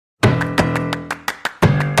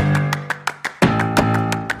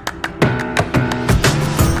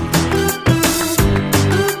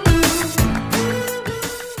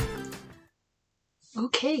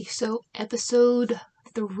Okay, so episode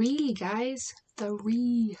 3, guys.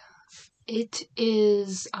 3. It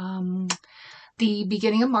is the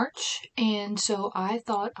beginning of March, and so I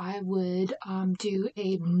thought I would do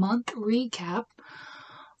a month recap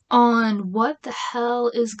on what the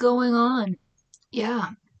hell is going on. Yeah.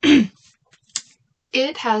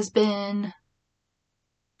 It has been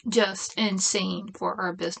just insane for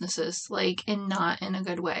our businesses, and not in a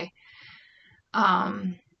good way.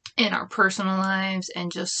 In our personal lives,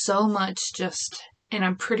 and just so much and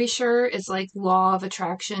I'm pretty sure it's like law of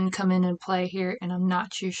attraction come in and play here, and I'm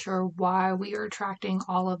not too sure why we are attracting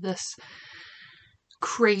all of this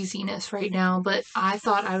craziness right now, but I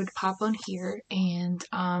thought I would pop on here and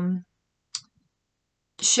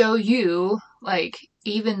show you,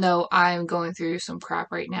 even though I'm going through some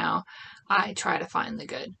crap right now, I try to find the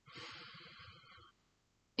good.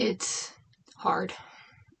 It's hard.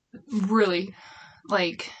 Really,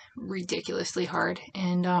 ridiculously hard.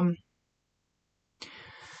 And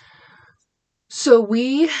so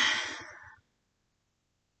we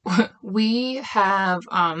have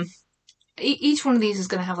each one of these is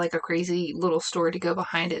going to have like a crazy little story to go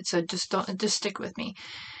behind it, so just stick with me.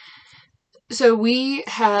 So we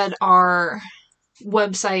had our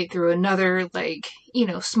website through another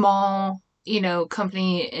small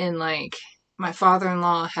company, and my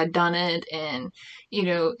father-in-law had done it, and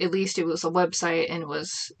at least it was a website, and it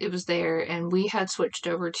was there, and we had switched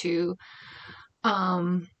over to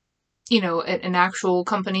an actual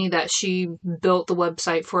company that she built the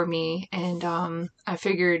website for me. And I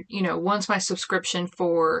figured, once my subscription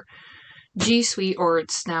for G Suite, or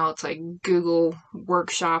it's like Google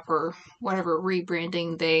Workshop or whatever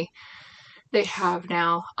rebranding they have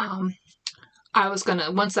now, I was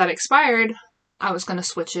gonna, once that expired, I was gonna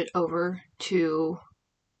switch it over to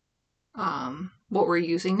what we're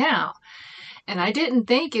using now. And I didn't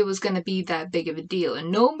think it was going to be that big of a deal.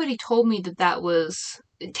 And nobody told me that was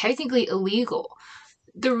technically illegal.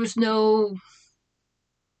 There was no,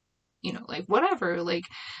 whatever.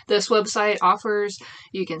 This website offers,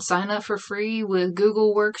 you can sign up for free with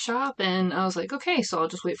Google Workshop. And I was like, okay, so I'll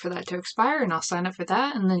just wait for that to expire and I'll sign up for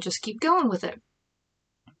that and then just keep going with it.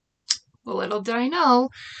 Well, little did I know,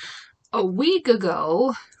 a week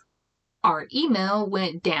ago, our email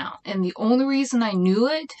went down. And the only reason I knew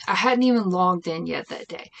it, I hadn't even logged in yet that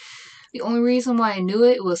day. The only reason why I knew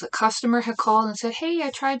it was a customer had called and said, hey,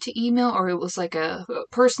 I tried to email, or it was like a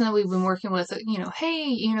person that we've been working with,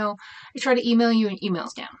 hey, I tried to email you and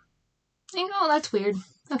email's down. And oh, that's weird.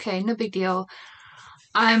 Okay, no big deal.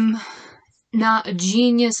 I'm not a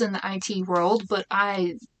genius in the IT world, but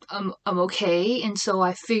I'm okay. And so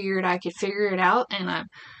I figured I could figure it out, and I'm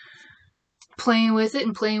playing with it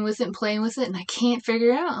and playing with it and playing with it, and I can't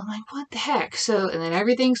figure it out. I'm like, what the heck? So, and then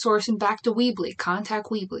everything's sourcing back to Weebly. Contact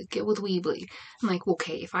Weebly. Get with Weebly. I'm like,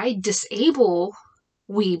 okay, if I disable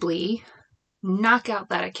Weebly, knock out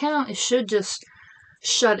that account, it should just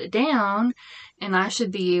shut it down, and I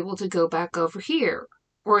should be able to go back over here.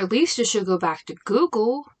 Or at least it should go back to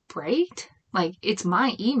Google, right? It's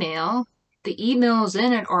my email. The emails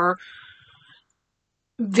in it are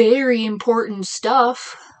very important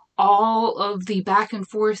stuff. All of the back and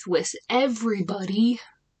forth with everybody.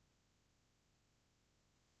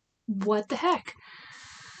 What the heck?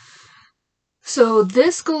 So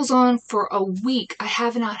this goes on for a week. I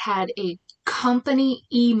have not had a company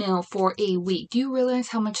email for a week. Do you realize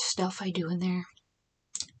how much stuff I do in there?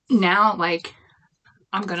 Now,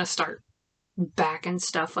 I'm going to start backing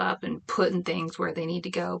stuff up and putting things where they need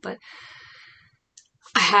to go. But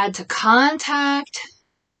I had to contact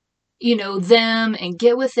them and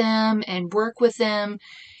get with them and work with them,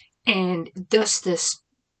 and just this.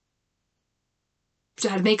 So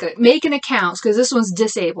I had to make an account, because this one's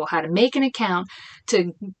disabled. Had to make an account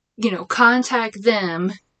to contact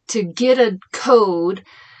them, to get a code,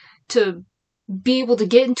 to be able to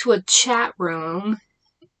get into a chat room.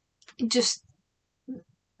 Just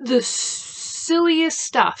the silliest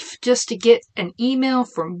stuff just to get an email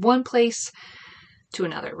from one place to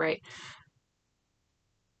another, right?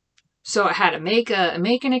 So I had to make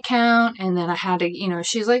an account, and then I had to,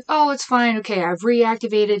 she's like, oh, it's fine. Okay, I've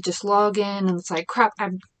reactivated. Just log in. And it's like, crap, I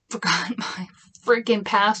forgot my freaking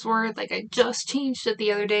password. I just changed it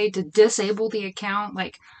the other day to disable the account.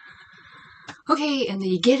 Okay, and then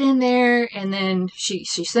you get in there, and then she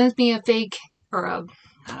sends me a fake, or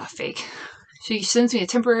not a fake. She sends me a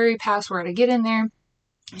temporary password. I get in there.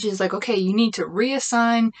 She's like, okay, you need to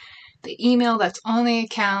reassign the email that's on the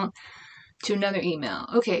account to another email.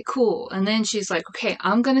 Okay, cool. And then she's like, okay,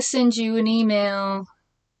 I'm going to send you an email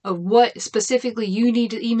of what specifically you need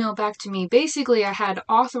to email back to me. Basically, I had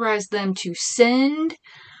authorized them to send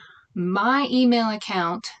my email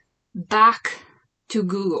account back to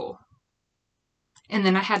Google. And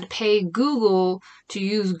then I had to pay Google to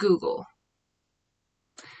use Google.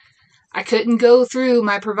 I couldn't go through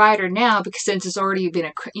my provider now because since it's already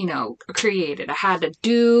been, created, I had to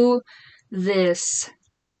do this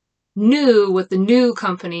new with the new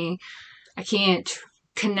company. I can't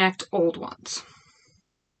connect old ones.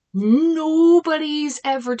 Nobody's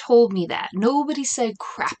ever told me that. Nobody said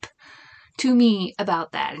crap to me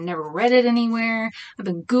about that. I never read it anywhere. I've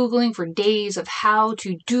been Googling for days of how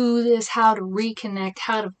to do this, how to reconnect,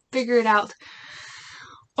 how to figure it out.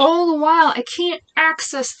 All the while, I can't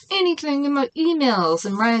access anything in my emails.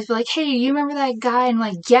 And Ryan's like, hey, you remember that guy? And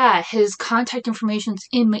I'm like, yeah, his contact information's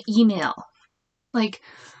in my email. Like,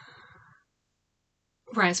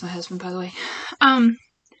 Ryan's my husband, by the way.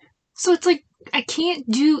 So it's like, I can't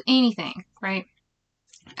do anything, right?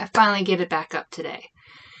 I finally get it back up today.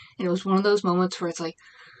 And it was one of those moments where it's like,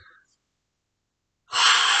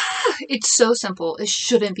 it's so simple. It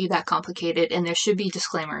shouldn't be that complicated. And there should be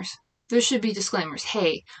disclaimers. There should be disclaimers.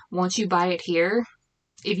 Hey, once you buy it here,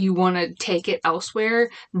 if you want to take it elsewhere,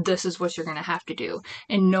 this is what you're going to have to do.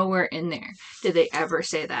 And nowhere in there did they ever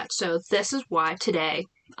say that. So this is why today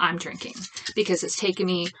I'm drinking. Because it's taken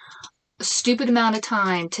me a stupid amount of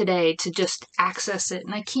time today to just access it.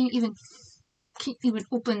 And I can't even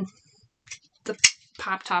open the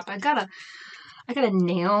pop top. I got a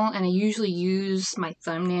nail, and I usually use my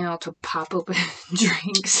thumbnail to pop open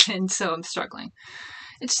drinks, and so I'm struggling.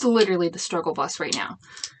 It's literally the struggle bus right now.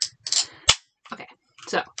 Okay,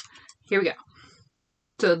 so here we go.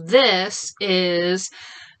 So this is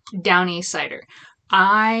Downey Cider.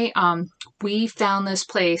 We found this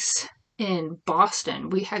place in Boston.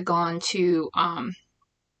 We had gone to a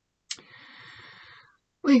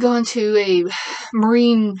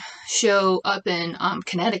marine show up in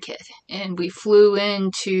Connecticut, and we flew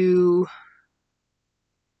into Boston,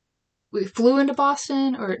 we flew into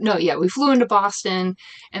Boston,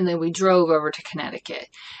 and then we drove over to Connecticut,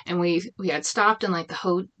 and we had stopped in like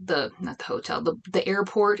the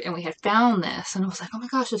airport, and we had found this, and I was like, oh my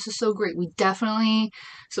gosh, this is so great.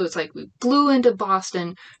 So it's like we flew into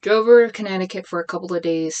Boston, drove over to Connecticut for a couple of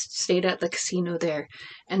days, stayed at the casino there,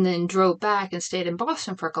 and then drove back and stayed in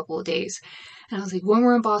Boston for a couple of days. And I was like, when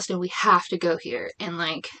we're in Boston, we have to go here. And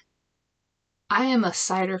like, I am a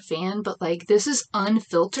cider fan, but like, this is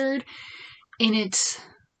unfiltered, and it's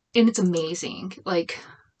amazing. Like,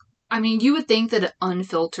 I mean, you would think that an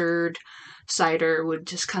unfiltered cider would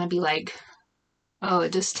just kind of be like, oh,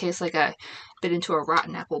 it just tastes like a bit into a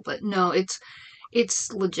rotten apple, but no,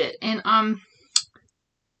 it's legit. And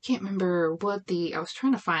can't remember I was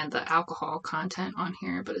trying to find the alcohol content on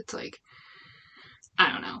here, but it's like, I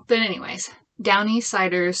don't know. But anyways, Downey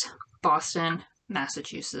Ciders, Boston,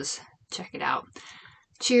 Massachusetts. Check it out.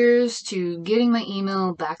 Cheers to getting my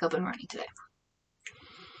email back up and running today.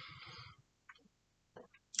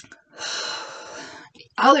 The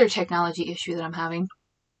other technology issue that I'm having,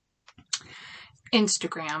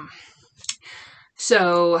 Instagram.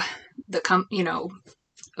 So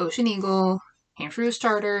Ocean Eagle, Hampshire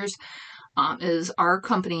Starters, is our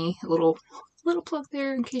company. A little plug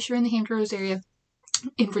there in case you're in the Hampshire Rose area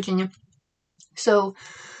in Virginia. So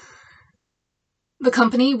the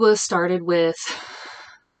company was started with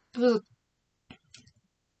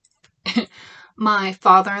my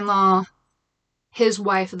father-in-law, his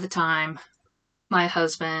wife at the time, my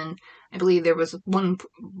husband. I believe there was one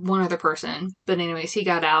other person, but anyways, he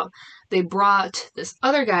got out. They brought this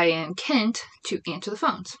other guy in, Kent, to answer the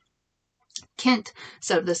phones. Kent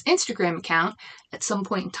set up this Instagram account at some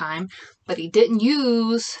point in time, but he didn't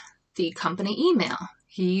use the company email.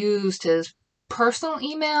 He used his personal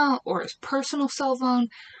email or his personal cell phone.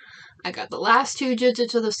 I got the last 2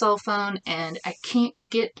 digits of the cell phone, and I can't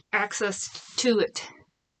get access to it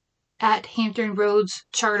at Hampton Roads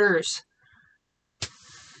Charters.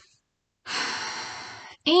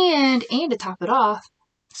 And to top it off,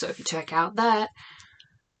 so if you check out that,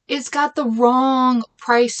 it's got the wrong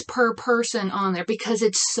price per person on there because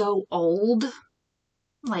it's so old.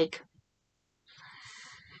 Like,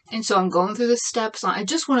 and so I'm going through the steps. I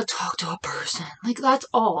just want to talk to a person. Like, that's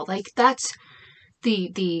all. Like, that's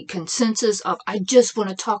the consensus of, I just want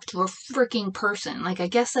to talk to a freaking person. Like, I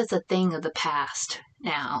guess that's a thing of the past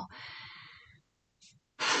now.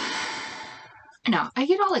 No, I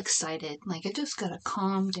get all excited. Like, I just gotta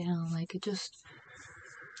calm down. Like, it just...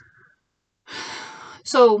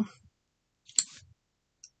 So,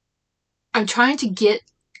 I'm trying to get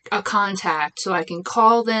a contact so I can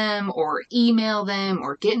call them or email them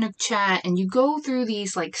or get in a chat, and you go through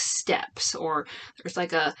these like steps, or there's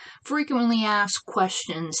like a frequently asked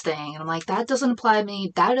questions thing, and I'm like, that doesn't apply to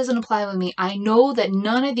me, that doesn't apply with me. I know that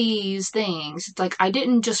none of these things, it's like I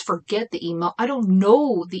didn't just forget the email, I don't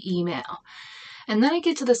know the email. And then I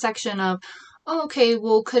get to the section of, oh, okay,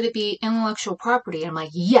 well, could it be intellectual property? And I'm like,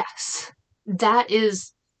 yes, that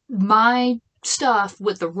is my stuff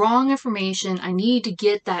with the wrong information. I need to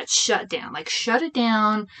get that shut down. Like, shut it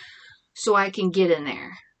down so I can get in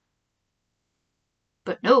there.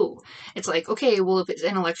 But no, it's like, okay, well, if it's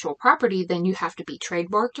intellectual property, then you have to be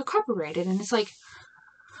trademarked or copyrighted. And it's like,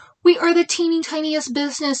 we are the teeny tiniest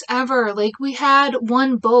business ever. Like, we had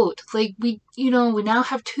one boat. Like, we now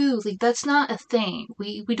have two. Like, that's not a thing.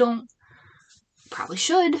 We don't, probably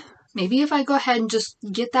should. Maybe if I go ahead and just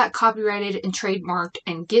get that copyrighted and trademarked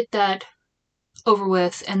and get that over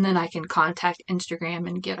with, and then I can contact Instagram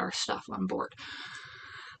and get our stuff on board.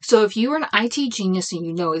 So if you are an IT genius and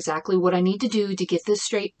you know exactly what I need to do to get this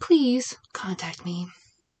straight, please contact me.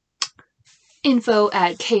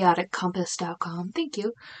 info@chaoticcompass.com. Thank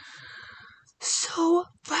you. So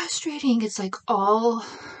frustrating. It's like all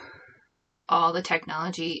the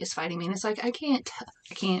technology is fighting me, and it's like I can't.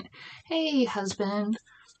 Hey, husband,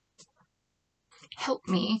 help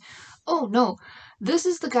me. Oh no, this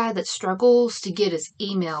is the guy that struggles to get his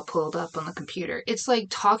email pulled up on the computer. It's like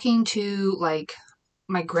talking to like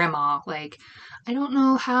my grandma. Like, I don't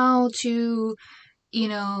know how to,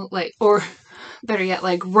 like, or better yet,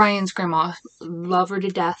 like Ryan's grandma. Love her to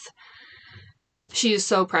death. She is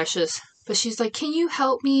so precious. But she's like, can you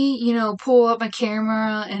help me, pull up my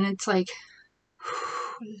camera? And it's like,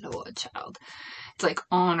 Lord, child. It's like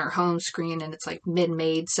on her home screen, and it's like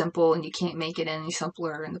made simple, and you can't make it any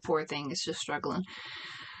simpler, and the poor thing is just struggling.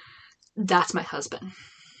 That's my husband.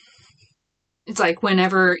 It's like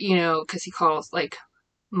whenever, because he calls, like,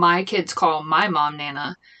 my kids call my mom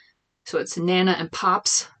Nana, so it's Nana and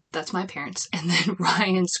Pops. That's my parents. And then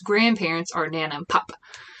Ryan's grandparents are Nana and Pop,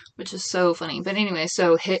 which is so funny. But anyway,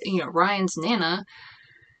 so, Ryan's Nana,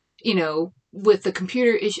 with the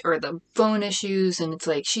computer issue or the phone issues, and it's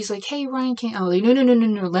like, she's like, hey, Ryan can't. Oh, like, no,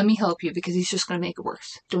 let me help you because he's just going to make it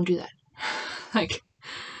worse. Don't do that. Like,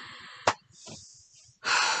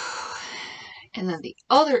 and then the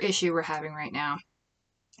other issue we're having right now,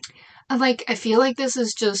 I feel like this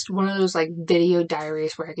is just one of those, like, video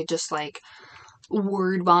diaries where I could just, like,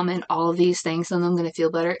 word vomit all of these things and I'm going to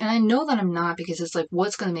feel better. And I know that I'm not, because it's like,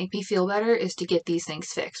 what's going to make me feel better is to get these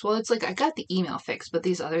things fixed. Well, it's like, I got the email fixed, but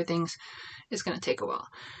these other things, it's going to take a while.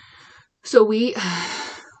 So we,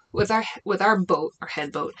 with our boat, our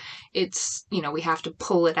head boat, it's, we have to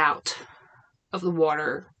pull it out of the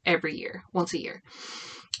water every year, once a year,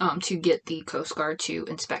 to get the Coast Guard to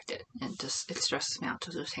inspect it. And it stresses me out,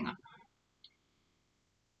 so just hang on.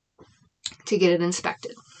 To get it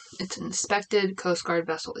inspected. It's an inspected Coast Guard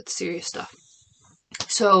vessel. It's serious stuff.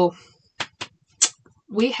 So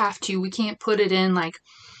we can't put it in, like,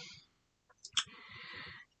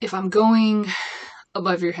 if I'm going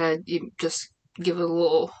above your head, you just give it a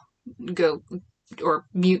little go, or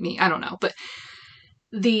mute me. I don't know. But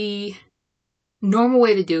the normal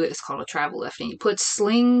way to do it is called a travel lift. And you put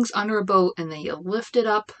slings under a boat, and then you lift it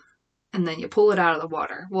up, and then you pull it out of the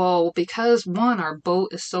water. Well, because one, our boat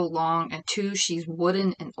is so long, and two, she's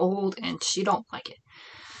wooden and old, and she don't like it.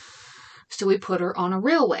 So we put her on a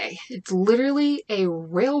railway. It's literally a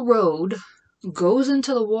railroad, goes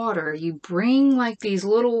into the water. You bring, like, these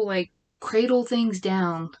little, like, cradle things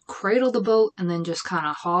down, cradle the boat, and then just kind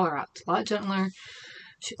of haul her out. It's a lot gentler.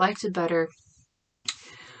 She likes it better.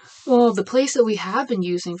 Well, the place that we have been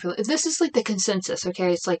using this is like the consensus,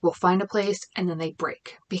 okay? It's like, we'll find a place and then they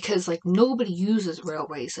break, because, like, nobody uses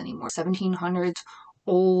railways anymore. 1700s,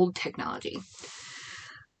 old technology.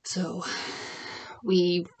 So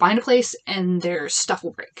we find a place and their stuff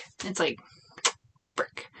will break. It's like,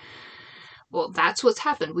 brick. Well, that's what's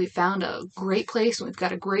happened. We found a great place, and we've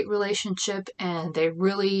got a great relationship, and they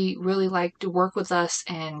really, really like to work with us,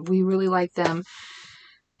 and we really like them.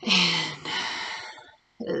 And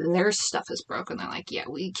their stuff is broken. They're like, yeah,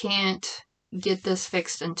 we can't get this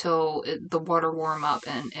fixed until the water warm up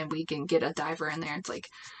and we can get a diver in there. It's like,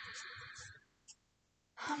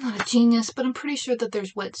 I'm not a genius, but I'm pretty sure that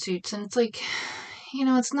there's wetsuits, and it's like,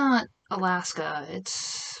 it's not Alaska,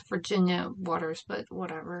 it's Virginia waters, but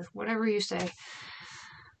whatever you say.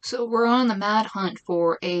 So we're on the mad hunt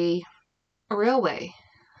for a railway,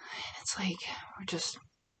 and it's like,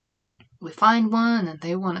 we find one, and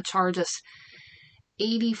they want to charge us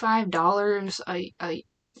 $85 a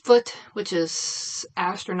foot, which is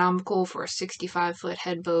astronomical for a 65-foot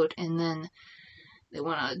head boat. And then They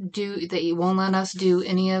won't let us do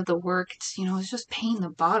any of the work. It's just painting the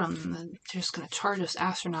bottom, and they're just going to charge us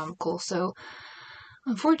astronomical. So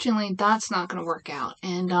unfortunately, that's not going to work out.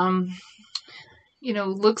 And,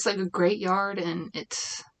 looks like a great yard, and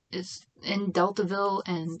it's in Deltaville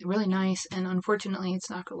and really nice. And unfortunately, it's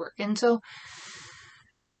not going to work. And so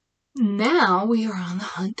now we are on the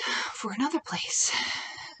hunt for another place.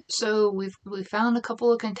 So we found a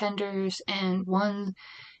couple of contenders, and one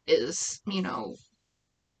is,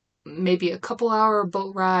 maybe a couple hour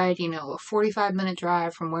boat ride, a 45-minute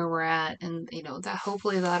drive from where we're at, and that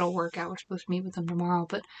hopefully that'll work out. We're supposed to meet with them tomorrow.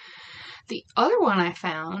 But the other one I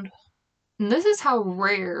found, and this is how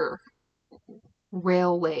rare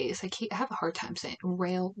railways, I have a hard time saying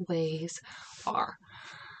railways are.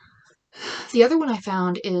 The other one I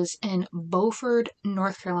found is in Beaufort,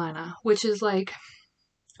 North Carolina, which is like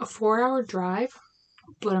a 4-hour drive,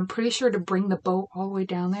 but I'm pretty sure to bring the boat all the way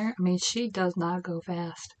down there, I mean, she does not go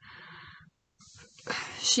fast.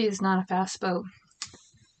 She is not a fast boat.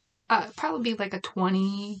 Probably be like a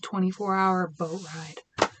 24-hour boat ride.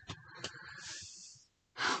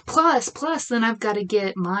 Plus, then I've got to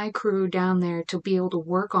get my crew down there to be able to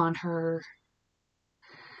work on her.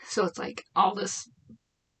 So it's like all this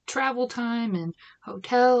travel time and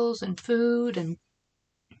hotels and food and...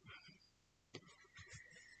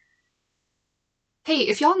 Hey,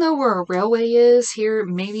 if y'all know where a railway is here,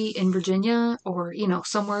 maybe in Virginia or,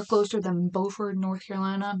 somewhere closer than Beaufort, North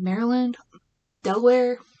Carolina, Maryland,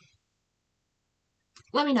 Delaware,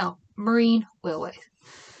 let me know. Marine Railway.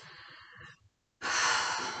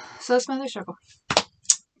 So that's my other struggle.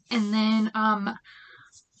 And then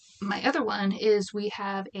my other one is we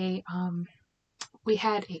had a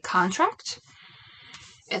contract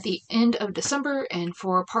at the end of December and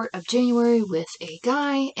for part of January with a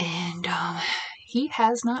guy, and he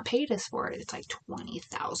has not paid us for it. It's like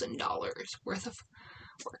 $20,000 worth of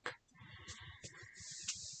work.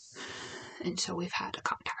 And so we've had to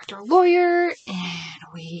contact our lawyer, and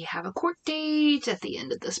we have a court date at the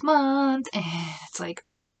end of this month, and it's like,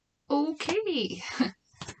 okay.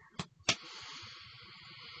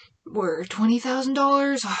 We're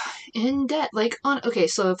 $20,000 in debt. Okay,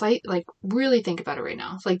 so if I really think about it right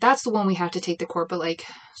now, that's the one we have to take to court. But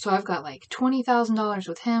so I've got $20,000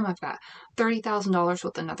 with him. I've got $30,000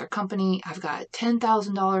 with another company. I've got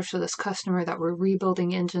 $10,000 for this customer that we're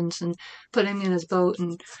rebuilding engines and putting him in his boat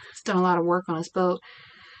and done a lot of work on his boat.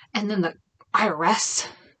 And then the IRS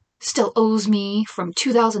still owes me from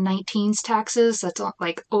 2019's taxes. That's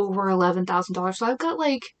over $11,000. So I've got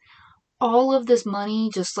all of this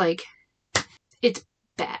money, just it's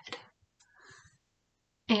bad.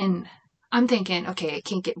 And I'm thinking, okay, it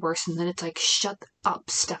can't get worse. And then it's shut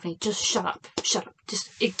up, Stephanie. Just shut up. Shut up.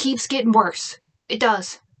 It keeps getting worse. It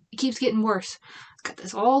does. It keeps getting worse. I've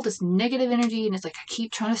got all this negative energy, and it's I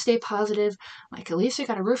keep trying to stay positive. At least I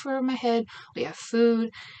got a roof over my head. We have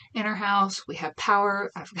food in our house. We have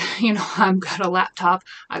power. I've got a laptop.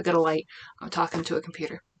 I've got a light. I'm talking to a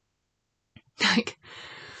computer.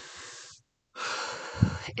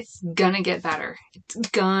 It's gonna get better. It's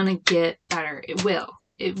gonna get better. It will.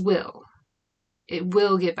 It will. It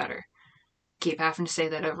will get better. Keep having to say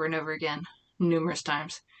that over and over again, numerous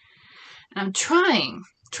times. And I'm trying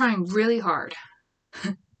really hard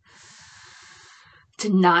to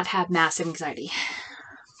not have massive anxiety.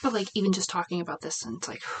 But even just talking about this, and it's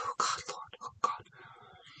oh God, Lord, oh God.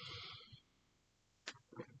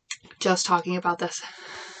 Just talking about this.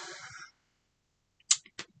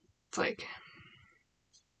 It's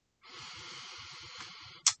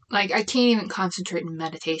I can't even concentrate in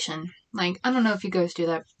meditation. I don't know if you guys do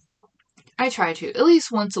that. I try to, at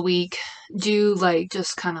least once a week, do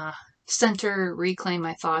just kind of center, reclaim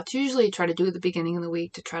my thoughts. Usually I try to do it at the beginning of the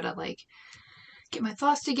week to try to get my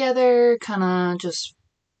thoughts together, kind of just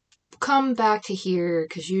come back to here,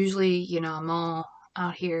 because usually, I'm all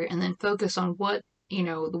out here, and then focus on what,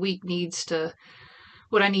 the week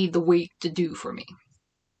what I need the week to do for me.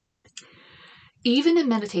 Even in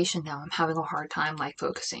meditation now, I'm having a hard time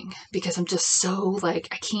focusing, because I'm just so I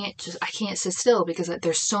can't sit still, because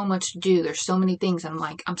there's so much to do. There's so many things. And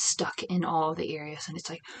I'm stuck in all of the areas, and it's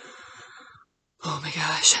oh my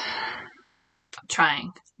gosh. I'm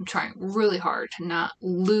trying really hard to not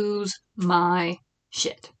lose my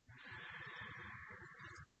shit.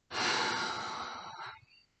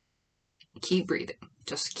 Keep breathing.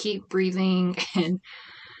 Just keep breathing.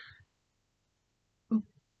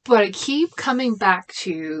 But I keep coming back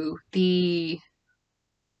to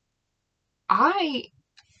I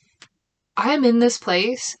am in this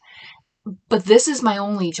place, but this is my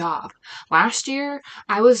only job. Last year,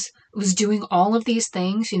 I was was doing all of these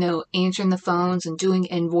things, answering the phones and doing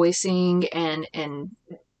invoicing and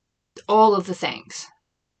all of the things.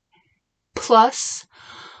 Plus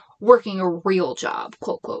working a real job,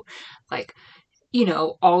 quote, quote. Like,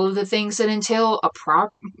 all of the things that entail a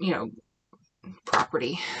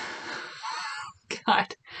property.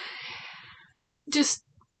 God. Just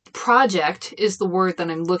project is the word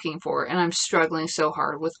that I'm looking for, and I'm struggling so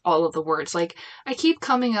hard with all of the words. Like, I keep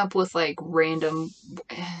coming up with like random,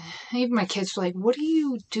 even my kids are like, what are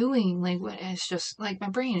you doing? Like, what? It's just like my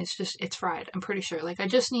brain is it's fried. I'm pretty sure. Like, I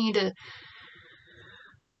just need to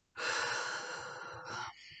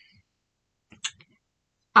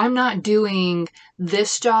I'm not doing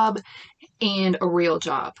this job and a real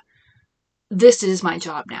job. This is my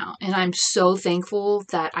job now. And I'm so thankful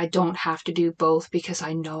that I don't have to do both, because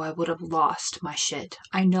I know I would have lost my shit.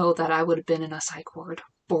 I know that I would have been in a psych ward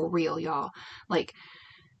for real, y'all. Like,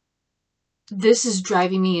 this is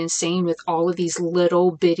driving me insane with all of these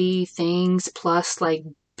little bitty things plus like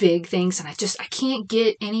big things. And I can't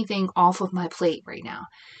get anything off of my plate right now.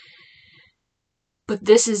 But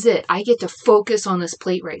this is it. I get to focus on this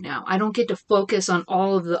plate right now. I don't get to focus on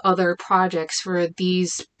all of the other projects for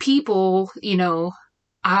these people.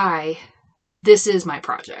 This is my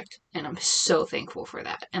project, and I'm so thankful for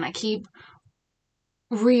that. And I keep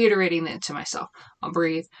reiterating that to myself. I'll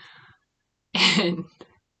breathe. And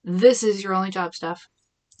this is your only job, Steph.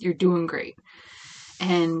 You're doing great.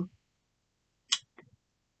 And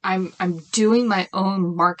I'm doing my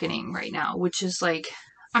own marketing right now, which is like,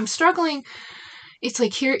 I'm struggling. It's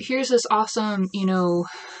like, here's this awesome,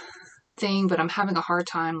 thing, but I'm having a hard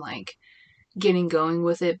time like getting going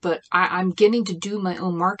with it. But I'm getting to do my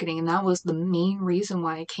own marketing, and that was the main reason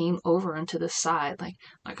why I came over into this side, like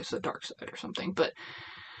it's the dark side or something. But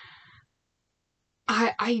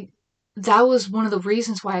that was one of the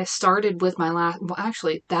reasons why I started with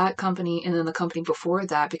that company and then the company before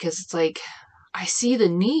that, because it's like, I see the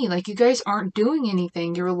need. Like, you guys aren't doing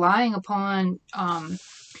anything. You're relying upon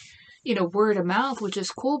word of mouth, which is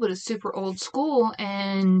cool, but it's super old school,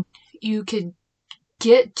 and you could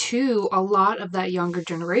get to a lot of that younger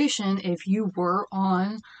generation if you were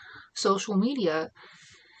on social media.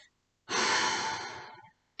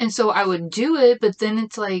 And so I would do it, but then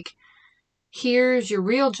it's like, here's your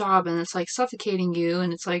real job, and it's like suffocating you,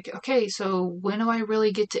 and it's like, okay, so when do I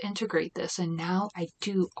really get to integrate this? And now I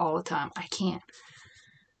do all the time. I can't.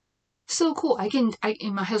 So cool. And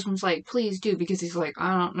my husband's like, please do, because he's like,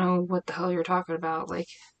 I don't know what the hell you're talking about. Like,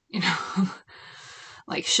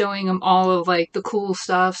 like showing him all of like the cool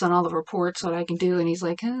stuffs and all the reports that I can do. And he's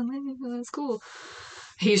like, oh, that's cool.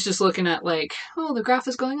 He's just looking at like, oh, the graph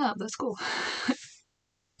is going up. That's cool.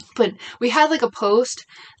 But we had like a post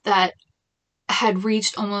that had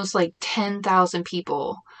reached almost like 10,000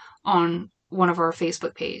 people on one of our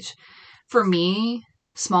Facebook page. For me,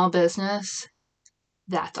 small business,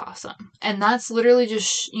 that's awesome. And that's literally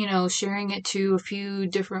just, sharing it to a few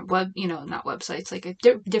different not websites, like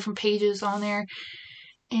different pages on there.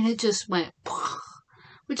 And it just went,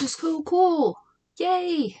 which is so cool.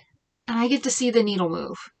 Yay. And I get to see the needle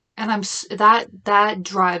move. And that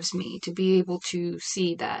drives me to be able to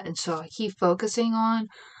see that. And so I keep focusing on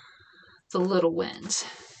the little wins.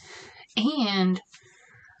 And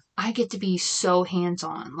I get to be so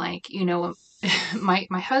hands-on. Like,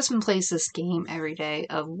 my husband plays this game every day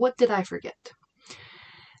of what did I forget?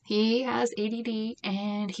 He has ADD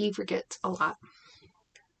and he forgets a lot.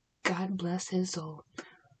 God bless his soul.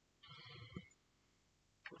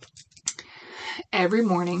 Every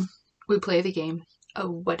morning we play the game of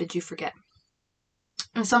what did you forget?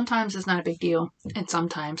 And sometimes it's not a big deal, and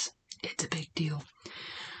sometimes it's a big deal.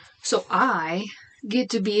 So I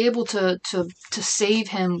get to be able to save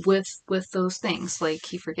him with those things. Like,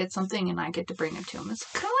 he forgets something and I get to bring it to him. It's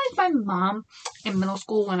kind of like my mom in middle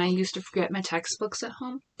school when I used to forget my textbooks at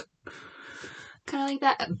home. Kind of like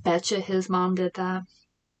that. I betcha his mom did that.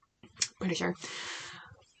 Pretty sure.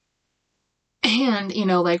 And,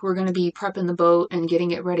 like, we're going to be prepping the boat and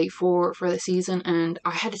getting it ready for the season. And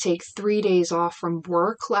I had to take 3 days off from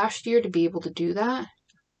work last year to be able to do that.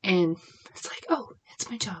 And it's like, oh, it's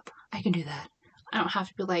my job. I can do that. I don't have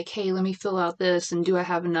to be like, hey, let me fill out this, and do I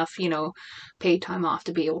have enough, paid time off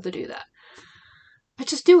to be able to do that? I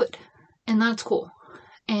just do it. And that's cool.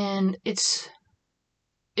 And it's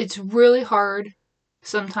really hard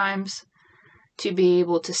sometimes to be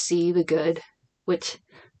able to see the good, which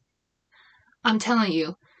I'm telling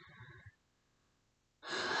you,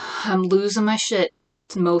 I'm losing my shit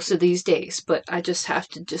most of these days, but I just have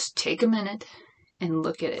to just take a minute and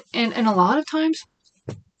look at it. And a lot of times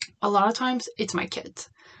it's my kids.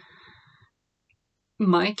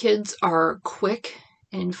 My kids are quick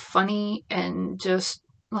and funny and just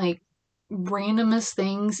like randomest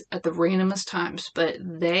things at the randomest times, but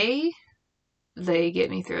they get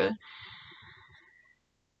me through it.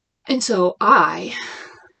 And so I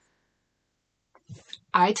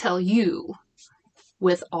tell you,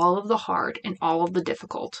 with all of the hard and all of the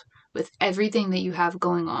difficult, with everything that you have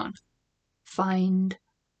going on, find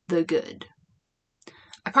the good.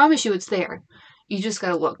 I promise you it's there. You just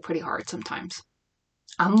gotta look pretty hard sometimes.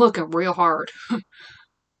 I'm looking real hard.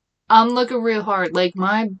 I'm looking real hard. Like,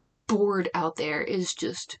 my board out there is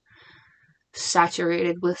just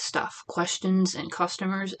saturated with stuff, questions and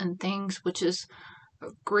customers and things, which is a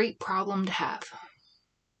great problem to have.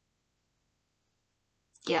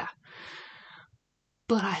 Yeah.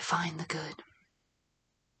 But I find the good.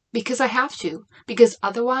 Because I have to. Because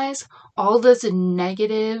otherwise, all this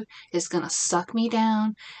negative is going to suck me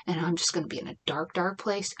down, and I'm just going to be in a dark, dark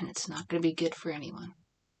place, and it's not going to be good for anyone.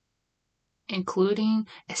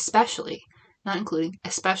 Especially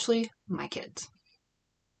my kids.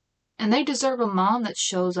 And they deserve a mom that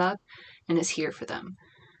shows up and is here for them.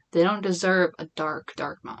 They don't deserve a dark,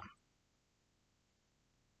 dark mom.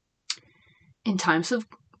 In times of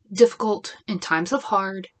difficult, in times of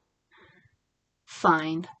hard,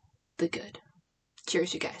 find the good.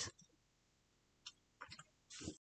 Cheers, you guys.